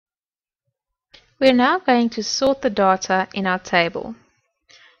We're now going to sort the data in our table.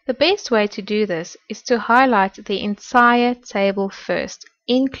 The best way to do this is to highlight the entire table first,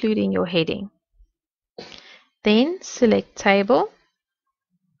 including your heading. Then select Table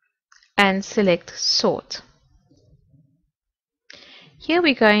and select Sort. Here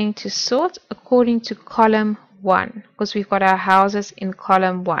we're going to sort according to column 1 because we've got our houses in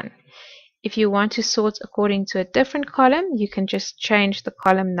column 1. If you want to sort according to a different column, you can just change the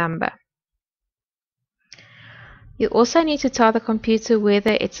column number. You also need to tell the computer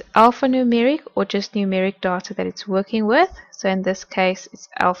whether it's alphanumeric or just numeric data that it's working with. So in this case, it's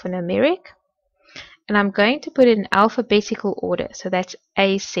alphanumeric. And I'm going to put it in alphabetical order, so that's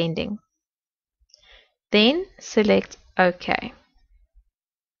ascending. Then select OK.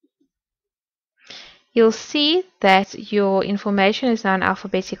 You'll see that your information is now in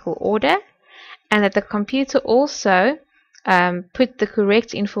alphabetical order and that the computer also put the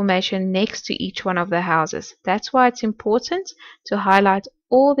correct information next to each one of the houses. That's why it's important to highlight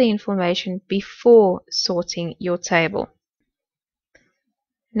all the information before sorting your table.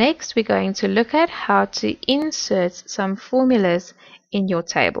 Next, we're going to look at how to insert some formulas in your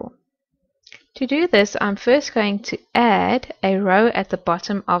table. To do this, I'm first going to add a row at the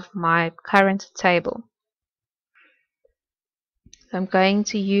bottom of my current table. I'm going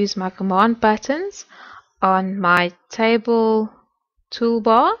to use my command buttons on my table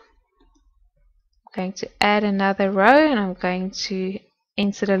toolbar. I'm going to add another row and I'm going to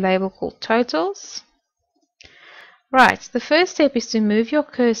insert a label called totals. Right, the first step is to move your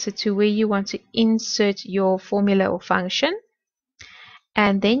cursor to where you want to insert your formula or function,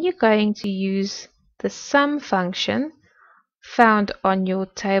 and then you're going to use the sum function found on your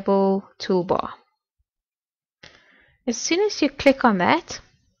table toolbar. As soon as you click on that,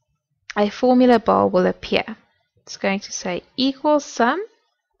 a formula bar will appear. It's going to say equals sum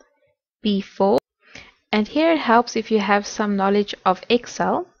B4, and here it helps if you have some knowledge of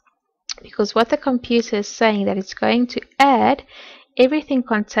Excel, because what the computer is saying that it's going to add everything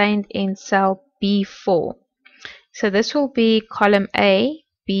contained in cell B4. So this will be column A,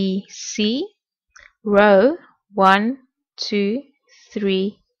 B, C, row 1, 2,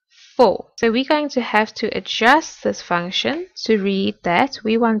 3, 4. So we're going to have to adjust this function to read that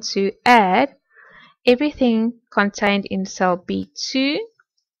we want to add everything contained in cell B2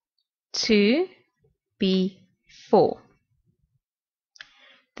 to B4.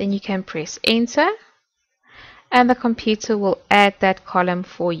 Then you can press enter and the computer will add that column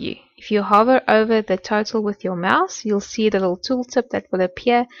for you. If you hover over the total with your mouse, you'll see the little tooltip that will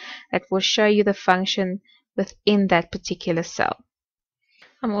appear that will show you the function within that particular cell.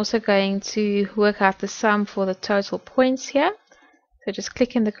 I'm also going to work out the sum for the total points here. So just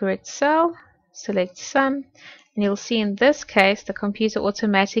click in the correct cell, select sum, and you'll see in this case the computer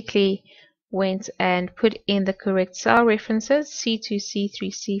automatically went and put in the correct cell references C2,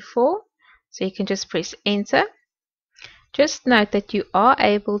 C3, C4. So you can just press enter. Just note that you are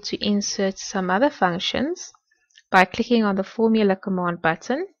able to insert some other functions by clicking on the formula command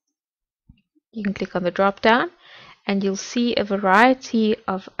button. You can click on the drop down and you'll see a variety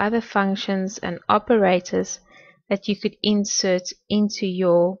of other functions and operators that you could insert into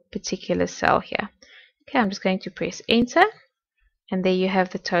your particular cell here. Okay, I'm just going to press enter, and there you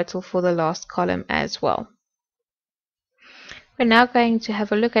have the total for the last column as well. We're now going to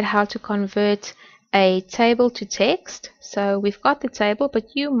have a look at how to convert a table to text. So we've got the table,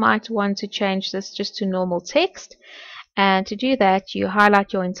 but you might want to change this just to normal text. And to do that, you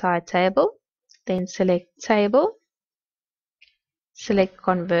highlight your entire table, then select Table, select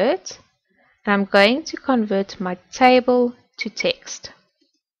Convert, and I'm going to convert my table to text.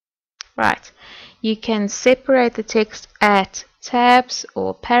 Right, you can separate the text at tabs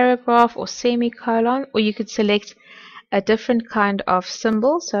or paragraph or semicolon, or you could select a different kind of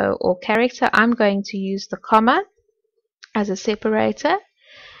symbol or character. I'm going to use the comma as a separator,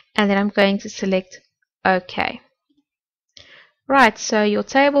 and then I'm going to select OK. Right, so your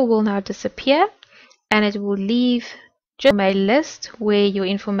table will now disappear and it will leave just a list where your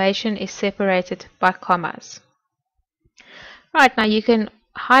information is separated by commas. Right, now you can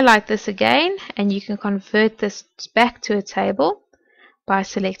highlight this again and you can convert this back to a table by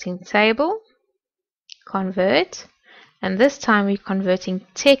selecting Table, Convert, and this time we're converting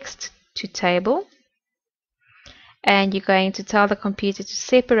text to table, and you're going to tell the computer to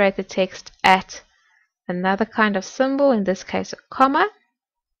separate the text at another kind of symbol, in this case a comma,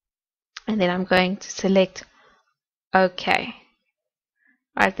 and then I'm going to select OK.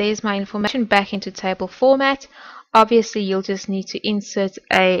 Right, there's my information back into table format. Obviously you'll just need to insert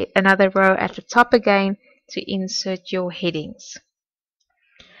another row at the top again to insert your headings.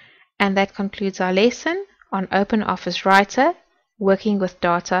 And that concludes our lesson on OpenOffice Writer, working with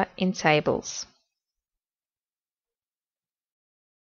data in tables.